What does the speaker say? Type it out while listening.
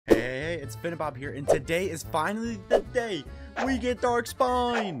Hey, it's Finnabob here, and today is finally the day we get Dark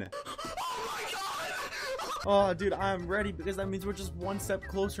Spine! Oh, dude, I'm ready because that means we're just one step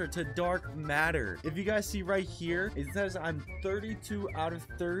closer to Dark Matter. If you guys see right here, it says I'm 32 out of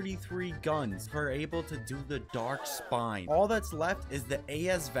 33 guns are able to do the Dark Spine. All that's left is the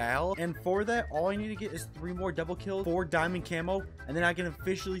AS Val, and for that, all I need to get is 3 more double kills, 4 diamond camo, and then I can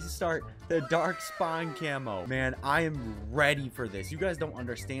officially start the Dark Spine camo. Man, I am ready for this. You guys don't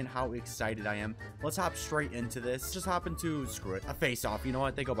understand how excited I am. Let's hop straight into this. Just hop into, screw it, a face-off. You know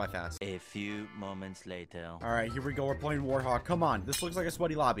what? They go by fast. A few moments later. All right, here we go. We're playing Warhawk. Come on. This looks like a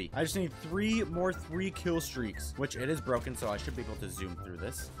sweaty lobby. I just need 3 more 3-kill streaks, which it is broken, so I should be able to zoom through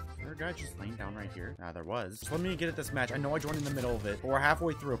this. Is there a guy just laying down right here? Ah, there was. Just let me get at this match. I know I joined in the middle of it, but we're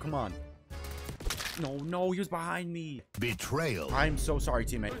halfway through. Come on. No, he was behind me. Betrayal. I'm so sorry,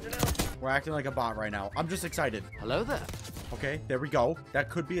 teammate. We're acting like a bot right now. I'm just excited. Hello there. Okay, there we go. That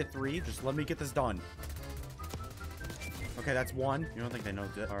could be a 3. Just let me get this done. Okay, that's 1. You don't think they know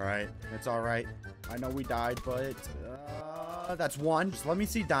that? All right, it's all right. I know we died, but that's 1. Just let me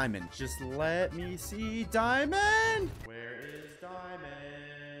see diamond. Just let me see diamond. Where is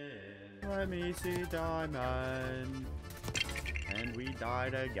diamond? Let me see diamond. And we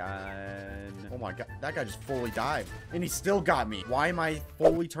died again. Oh my god, that guy just fully died. And he still got me. Why am I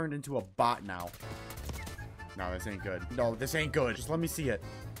fully turned into a bot now? No, this ain't good. No, this ain't good. Just let me see it.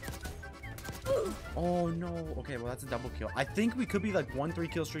 Oh no. Okay, well that's a double kill. I think we could be like 1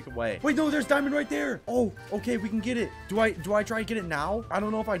 3-kill streak away. Wait, no, there's diamond right there. Oh, okay, we can get it. Do I try to get it now? I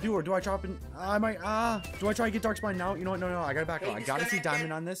don't know if I do, or do I drop in? I might. Do I try to get Dark Spine now? You know what? No, I gotta back up. I gotta see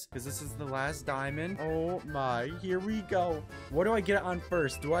diamond on this because this is the last diamond. Oh my, here we go. What do I get on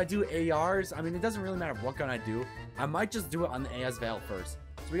first? Do I do ARs? I mean, it doesn't really matter what gun I do. I might just do it on the AS Val first.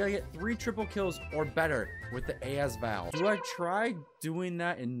 So we gotta get 3 triple kills or better with the AS Val. Do I try doing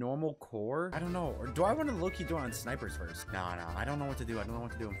that in normal core? I don't know. Or do I want to low-key do it on snipers first? No. I don't know what to do. I'm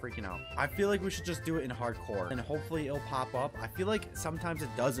freaking out. I feel like we should just do it in hardcore and hopefully it'll pop up. I feel like sometimes it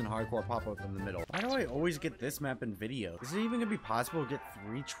does in hardcore pop up in the middle. Why do I always get this map in video? Is it even gonna be possible to get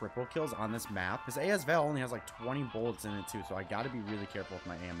 3 triple kills on this map? Because AS Val only has like 20 bullets in it too, so I gotta be really careful with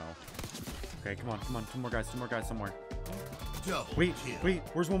my ammo. Okay, come on. 2 more guys somewhere. Wait,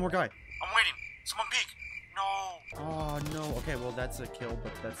 where's one more guy? I'm waiting. Someone peek. No. Oh, no. Okay, well, that's a kill,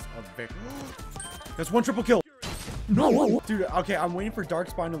 but that's a very... That's 1 triple kill. No. Dude, okay, I'm waiting for Dark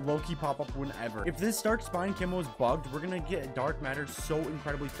Spine to low-key pop up whenever. If this Dark Spine camo is bugged, we're gonna get Dark Matter so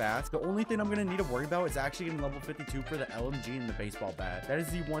incredibly fast. The only thing I'm gonna need to worry about is actually getting level 52 for the LMG and the baseball bat. That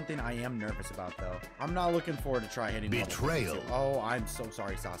is the one thing I am nervous about, though. I'm not looking forward to try hitting Betrayal. Level 52. Oh, I'm so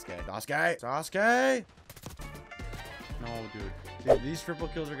sorry, Sasuke. No, dude, these triple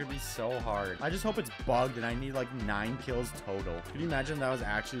kills are gonna be so hard. I just hope it's bugged and I need like 9 kills total. Can you imagine that was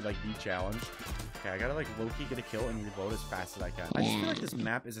actually like the challenge? Okay, I gotta like low-key get a kill and reload as fast as I can. I just feel like this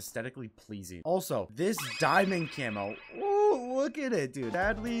map is aesthetically pleasing. Also, this diamond camo. Ooh, look at it, dude.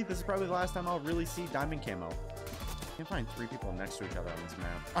 Sadly, this is probably the last time I'll really see diamond camo. I can't find 3 people next to each other on this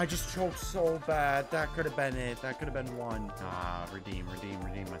map. I just choked so bad. That could have been it. That could have been 1. Ah, redeem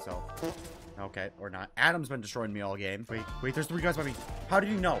myself. Okay, or not. Adam's been destroying me all game. Wait, there's 3 guys by me. How did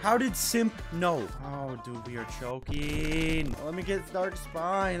he know? How did Simp know? Oh, dude, we are choking. Let me get Dark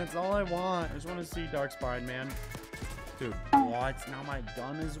Spine. That's all I want. I just want to see Dark Spine, man. Dude, what? Now my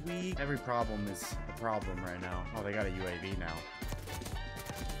gun is weak? Every problem is a problem right now. Oh, they got a UAV now.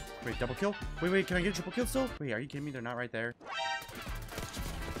 Wait, double kill? Wait, can I get a triple kill still? Wait, are you kidding me? They're not right there.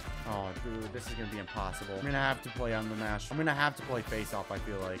 Oh, dude, this is gonna be impossible. I'm gonna have to play on the mash. I'm gonna have to play face off, I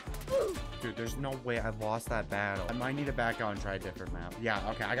feel like. Dude, there's no way I lost that battle. I might need to back out and try a different map. Yeah,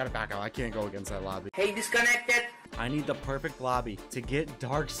 okay, I gotta back out. I can't go against that lobby. Hey, disconnected. I need the perfect lobby to get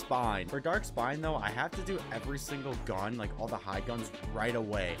Dark Spine. For Dark Spine, though, I have to do every single gun, like all the high guns, right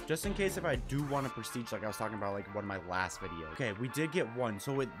away. Just in case if I do want a prestige, like I was talking about, like one of my last videos. Okay, we did get 1.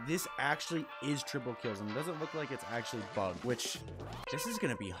 So this actually is triple kills, and it doesn't look like it's actually bugged, which this is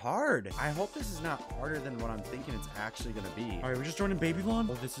gonna be hard. I hope this is not harder than what I'm thinking it's actually gonna be. All right, we're just joining Baby Lawn.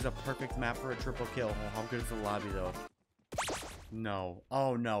 Oh, this is a perfect map for a triple kill. Oh, how good is the lobby, though? No.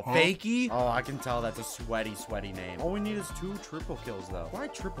 Oh, no. Huh? Fakey? Oh, I can tell that's a sweaty name. All we need is 2 triple kills, though. Why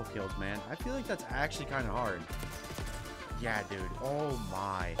triple kills, man? I feel like that's actually kind of hard. Yeah, dude. Oh,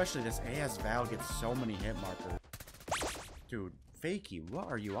 my. Especially this AS Val gets so many hit markers. Dude, Fakey, what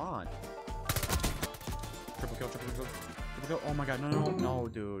are you on? Triple kill. Oh, my God. No,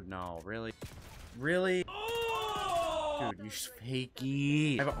 dude. No. Really? Dude, you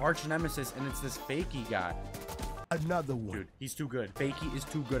Fakey. I have an arch nemesis, and it's this Fakey guy. Another one. Dude, he's too good. Fakey is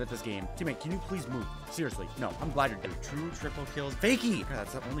too good at this game. Teammate, can you please move? Seriously. No, I'm glad you're doing true triple kills. Fakey! God,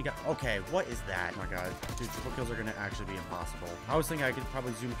 that's the only guy. Okay, what is that? Oh my god. Dude, triple kills are gonna actually be impossible. I was thinking I could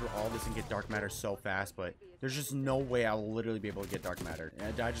probably zoom through all this and get dark matter so fast, but there's just no way I'll literally be able to get dark matter.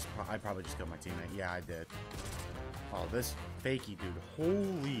 And I probably just killed my teammate. Yeah, I did. Oh, this Fakey, dude.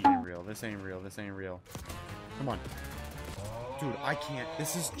 Holy. This ain't real. This ain't real. This ain't real. Come on. Dude, I can't.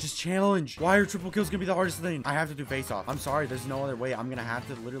 This is just challenge. Why are triple kills gonna be the hardest thing? I have to do face off. I'm sorry. There's no other way. I'm gonna have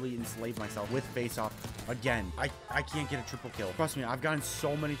to literally enslave myself with face off again. I can't get a triple kill. Trust me, I've gotten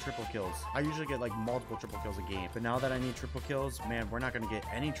so many triple kills. I usually get like multiple triple kills a game. But now that I need triple kills, man, we're not gonna get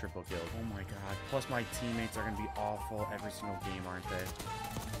any triple kills. Oh my god. Plus my teammates are gonna be awful every single game, aren't they?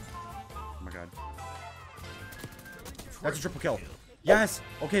 Oh my god. That's a triple kill. Yes!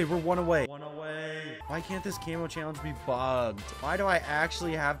 Okay, we're one away. One away. Why can't this camo challenge be bugged? Why do I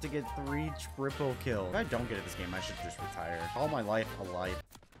actually have to get 3 triple kills? If I don't get it this game, I should just retire. All my life, a life.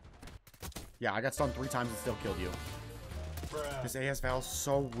 Yeah, I got stunned 3 times and still killed you. This AS Val's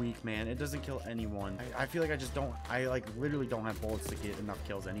so weak, man. It doesn't kill anyone. I feel like I like literally don't have bullets to get enough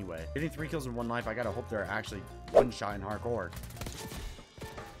kills anyway. Getting 3 kills in 1 life, I gotta hope they're actually one shot in hardcore.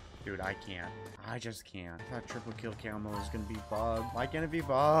 Dude, I can't. I just can't. I thought triple kill camo is gonna be bugged. Why can't it be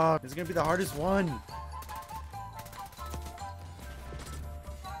bugged? It's gonna be the hardest one.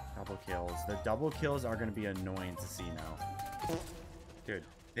 Double kills. The double kills are gonna be annoying to see now. Dude,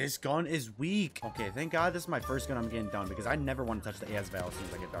 this gun is weak. Okay, thank God this is my first gun I'm getting done because I never want to touch the AS Val as soon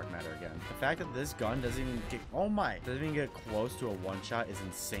as I get dark matter again. The fact that this gun doesn't even get, doesn't even get close to a one-shot is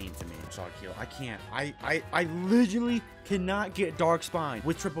insane to me. Shot kill. I can't. I literally cannot get dark spine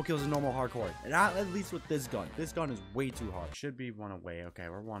with triple kills in normal hardcore. Not at least with this gun. This gun is way too hard. Should be 1 away. Okay,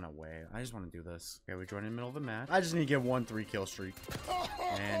 we're 1 away. I just want to do this. Okay, we join in the middle of the match. I just need to get 1 3-kill streak.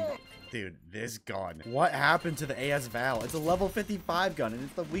 And dude, this gun. What happened to the AS Val? It's a level 55 gun, and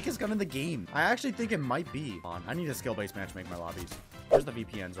it's the weakest gun in the game. I actually think it might be. I need a skill-based match to make my lobbies. Where's the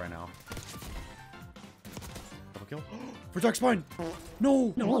VPNs right now? Double kill? For dark spine!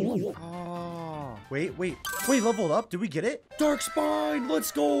 No! No! Oh. Wait, leveled up? Did we get it? Dark spine!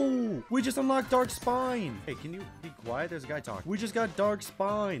 Let's go! We just unlocked dark spine! Hey, can you be quiet? There's a guy talking. We just got dark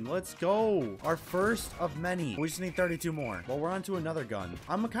spine. Let's go! Our first of many. We just need 32 more. Well, we're on to another gun.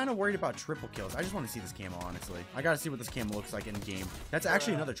 I'm kind of worried about triple kills. I just want to see this camo, honestly. I gotta see what this camo looks like in game. That's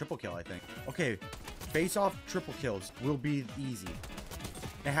actually another triple kill, I think. Okay, face off triple kills will be easy.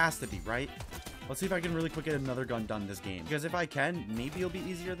 It has to be, right? Let's see if I can really quick get another gun done this game. Because if I can, maybe it'll be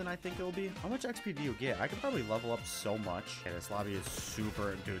easier than I think it'll be. How much XP do you get? I could probably level up so much. Okay, this lobby is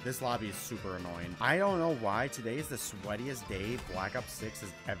super... Dude, this lobby is super annoying. I don't know why. Today is the sweatiest day Black Ops 6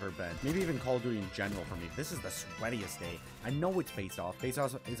 has ever been. Maybe even Call of Duty in general for me. This is the sweatiest day. I know it's face off. Face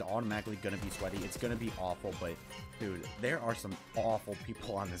off is automatically going to be sweaty. It's going to be awful, but... Dude, there are some awful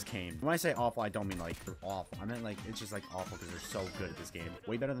people on this game. When I say awful, I don't mean like they're awful. I mean like it's just like awful because they're so good at this game.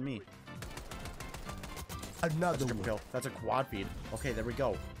 Way better than me. Another triple kill. That's a quad feed. Okay, there we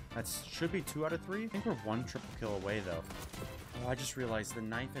go. That should be 2 out of 3. I think we're 1 triple kill away though. Oh, I just realized the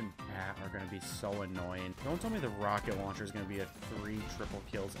knife and bat are going to be so annoying. Don't tell me the rocket launcher is going to be a 3 triple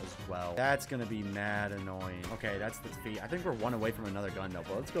kills as well. That's going to be mad annoying. Okay, that's the defeat. I think we're 1 away from another gun though,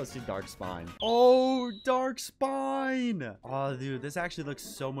 but let's go see Dark Spine. Oh, Dark Spine! Oh, dude, this actually looks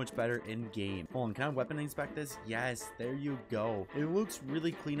so much better in game. Hold on, can I weapon inspect this? Yes, there you go. It looks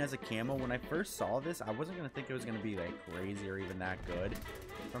really clean as a camo. When I first saw this, I wasn't going to think it was going to be like crazy or even that good.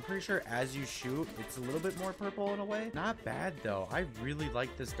 I'm pretty sure as you shoot, it's a little bit more purple in a way. Not bad though. I really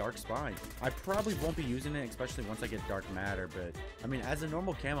like this Dark Spine. I probably won't be using it, especially once I get Dark Matter, but I mean, as a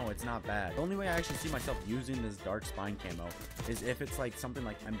normal camo, it's not bad. The only way I actually see myself using this Dark Spine camo is if it's like something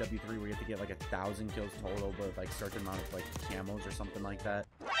like MW3 where you have to get like 1,000 kills total with like certain amount of like camos or something like that.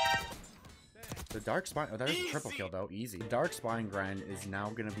 The Dark Spine, oh, there's a triple kill though, easy. The Dark Spine grind is now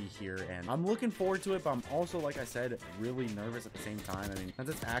gonna be here, and I'm looking forward to it, but I'm also, like I said, really nervous at the same time. I mean, since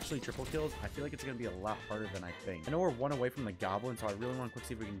it's actually triple kills, I feel like it's gonna be a lot harder than I think. I know we're 1 away from the Goblin, so I really want to quick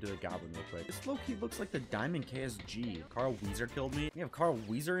see if we can do the Goblin real quick. This low-key looks like the Diamond KSG. Carl Weezer killed me. We have Carl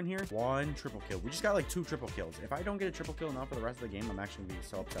Weezer in here. 1 triple kill. We just got like 2 triple kills. If I don't get a triple kill now for the rest of the game, I'm actually gonna be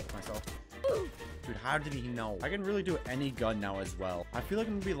so upset with myself. Dude, how did he know? I can really do any gun now as well. I feel like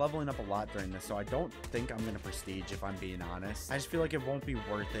I'm gonna be leveling up a lot during this, so I don't think I'm gonna prestige if I'm being honest. I just feel like it won't be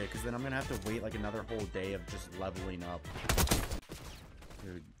worth it because then I'm gonna have to wait like another whole day of just leveling up.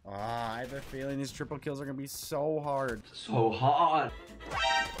 Dude, I have a feeling these triple kills are gonna be so hard. So hard.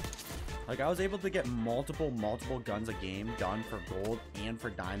 Like, I was able to get multiple guns a game done for gold and for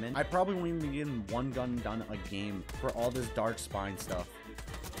diamond. I probably won't even be getting 1 gun done a game for all this Dark Spine stuff.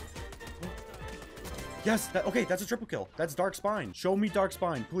 Yes, okay, that's a triple kill. That's Dark Spine. Show me Dark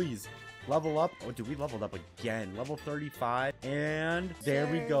Spine, please. Level up. Oh, dude, we leveled up again. Level 35. And there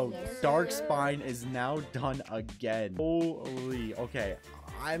we go. Dark Spine is now done again. Holy. Okay.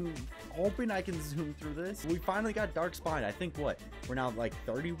 I'm hoping I can zoom through this. We finally got Dark Spine. I think what? We're now like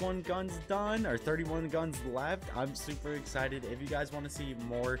 31 guns done or 31 guns left. I'm super excited. If you guys want to see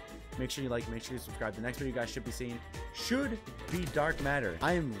more, make sure you like, make sure you subscribe. The next video you guys should be seeing should be Dark Matter.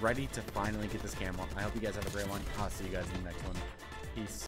 I am ready to finally get this camo. I hope you guys have a great one. I'll see you guys in the next one. Peace.